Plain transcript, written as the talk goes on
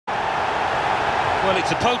Well,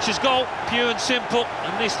 it's a poacher's goal, pure and simple,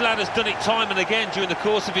 and this lad has done it time and again during the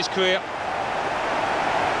course of his career.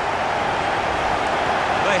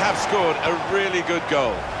 They have scored a really good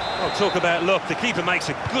goal. Well, talk about luck. The keeper makes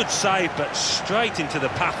a good save, but straight into the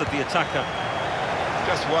path of the attacker.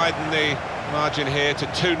 Just widen the margin here to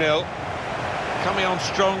 2-0. Coming on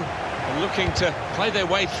strong and looking to play their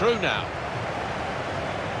way through now.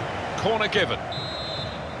 Corner given.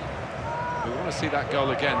 We want to see that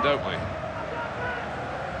goal again, don't we?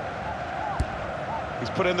 He's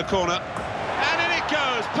put in the corner. And in it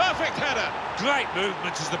goes. Perfect header. Great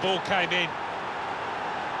movement as the ball came in.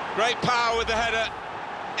 Great power with the header.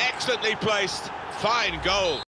 Excellently placed. Fine goal.